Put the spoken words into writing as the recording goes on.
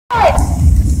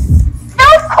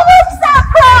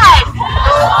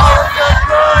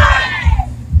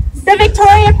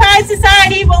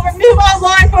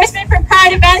for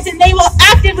Pride events, and they will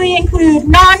actively include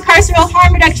non-carceral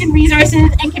harm reduction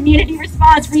resources and community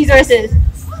response resources.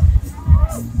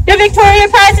 The Victoria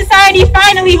Pride Society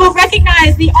finally will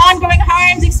recognize the ongoing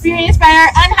harms experienced by our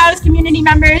unhoused community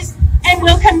members and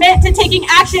will commit to taking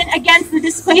action against the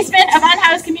displacement of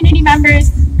unhoused community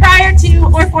members prior to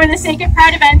or for the sake of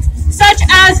Pride events, such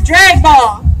as Drag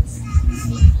Ball.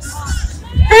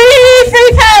 Free,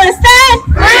 free Palestine!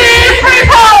 Free, free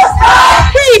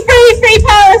Palestine! Free, free, free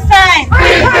Palestine!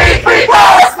 Free, free, free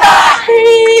Palestine!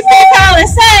 Free, free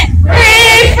Palestine!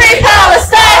 Free, free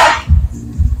Palestine!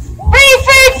 Free,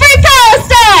 free, free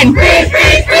Palestine! Free,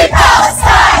 free, free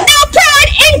Palestine! No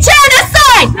pride in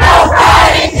genocide! No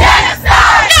pride in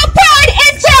genocide! No pride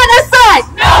in genocide!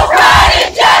 No pride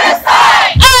in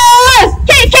genocide! IOF,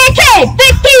 KKK,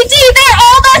 Big PG, they're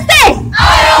all the same!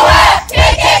 IOF,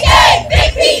 KKK, Big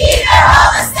PG, they're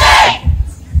all the same!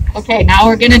 Okay, now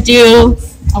we're gonna do,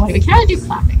 oh wait, we can't do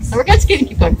clapping, so we're just gonna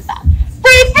keep going with that.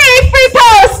 Free, free, free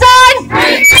Palestine!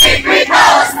 Free, free, free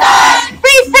Palestine!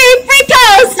 Free, free, free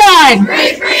Palestine!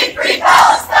 Free, free, free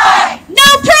Palestine! No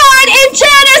pride in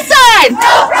genocide!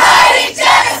 No pride in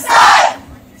genocide!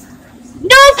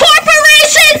 No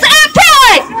corporations at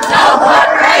Pride! No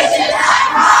corporations at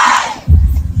Pride!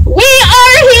 We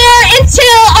are here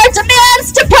until our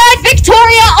demands to Pride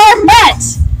Victoria are met.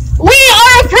 We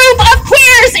are a group of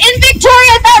queers in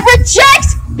Victoria that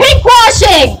reject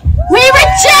pinkwashing. We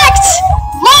reject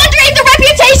laundering the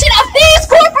reputation of these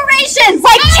corporations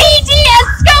like TD and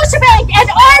Scotiabank and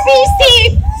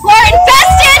RBC who are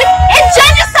invested in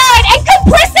genocide and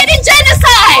complicit in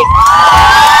genocide.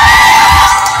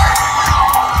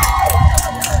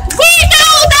 We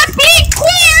know that being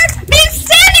queer means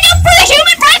standing up for the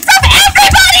human rights of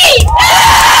everybody.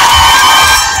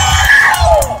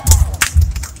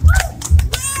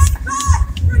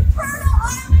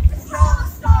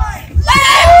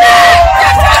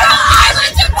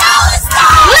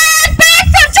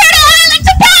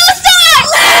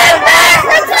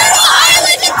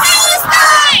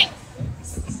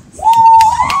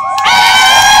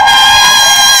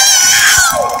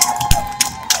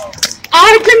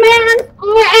 Our demands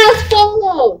are as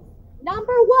follows.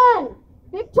 Number one,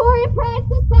 Victoria Pride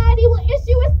Society will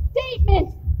issue a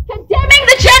statement condemning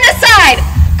the genocide,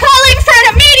 calling for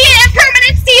an immediate and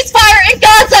permanent ceasefire in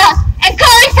Gaza, and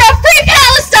calling for a free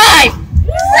Palestine.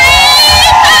 Free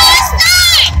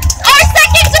Palestine! Our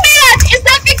second demand is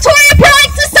that Victoria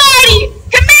Pride Society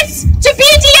commits to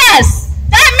BDS.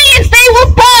 That means they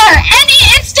will bar any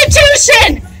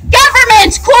institution,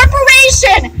 government,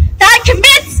 corporation that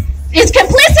is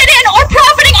complicit in or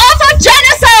profiting off of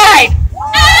genocide.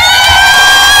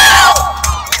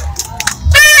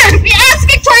 Third, we ask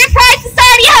Victoria Pride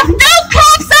Society have no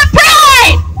cops at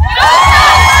Pride.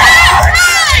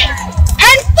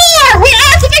 And four, we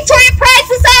ask the Victoria Pride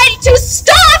Society to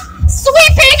stop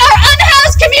sweeping our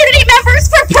unhoused community members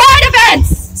for Pride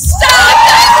events. Stop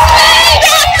the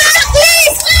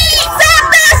sweep! Stop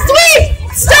the sweep!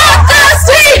 Stop the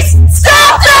sweeps!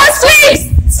 Stop the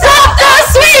sweeps! Stop the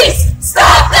sweeps!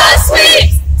 Stop the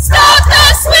sweeps! Stop the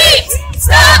sweeps!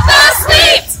 Stop the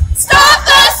sweeps! Stop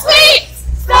the sweeps!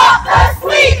 Stop the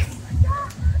sweep!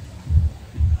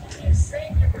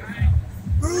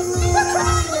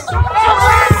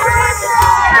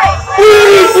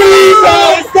 Free, free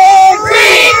Palestine!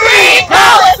 Free, free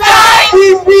Palestine!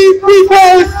 Free, free, free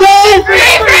Palestine!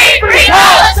 Free, free, free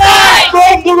Palestine!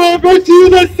 From the river to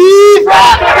the sea!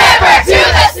 From the river to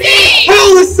the sea!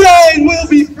 Palestine will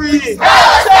be free!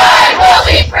 Palestine will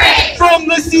be free! From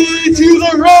the sea to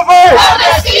the river! From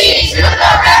the sea to the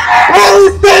river!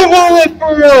 Palestine will live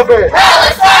forever!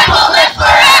 Palestine will live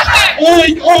forever!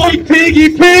 Oink, oink, piggy,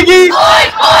 piggy!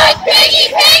 Oink, oink, piggy,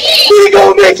 piggy! We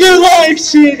gon' make your life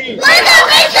shitty! We're gonna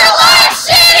make your life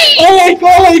shitty! Oink,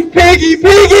 oink, piggy,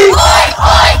 piggy! Oink,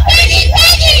 oink, piggy,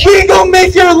 piggy! We gon'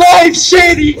 make your life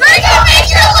shitty! We're gonna make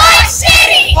your life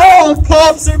shitty! All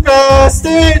cops are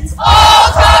bastards!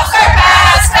 All cops are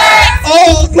bastards!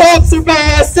 All cops are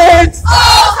bastards!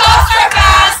 All cops are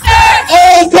bastards!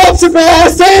 All cops are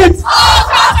bastards! All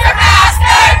cops are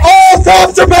bastards! All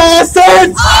cops are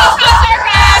bastards! All cops are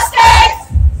bastards!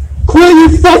 Quit your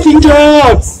fucking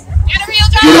jobs! Get a real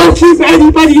job! You don't keep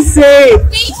anybody safe!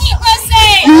 We keep us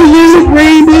safe! Your little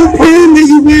rainbow pin that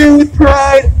you wear with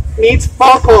pride means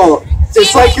fuck all.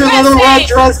 Just like your little red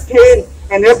dress pin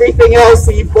and everything else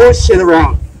that you bullshit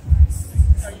around.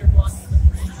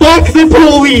 Fuck the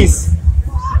police!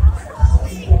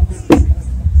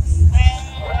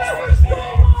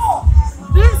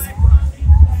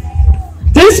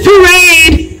 This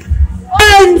parade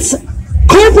funds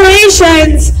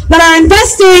corporations that are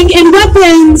investing in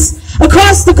weapons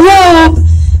across the globe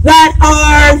that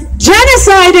are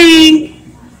genociding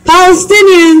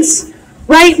Palestinians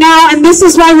right now, and this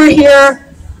is why we're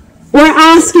here. We're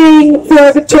asking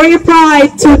for Victoria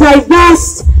Pride to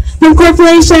divest from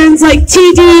corporations like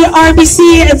TD,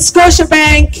 RBC, and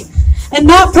Scotiabank and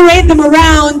not parade them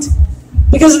around,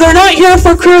 because they're not here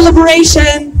for queer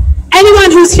liberation.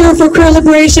 Anyone who's here for queer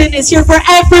liberation is here for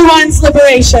everyone's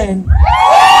liberation.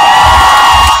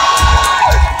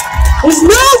 There's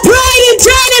no pride in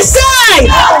genocide!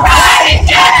 No pride in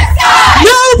genocide!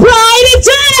 No pride in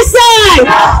genocide!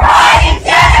 No pride in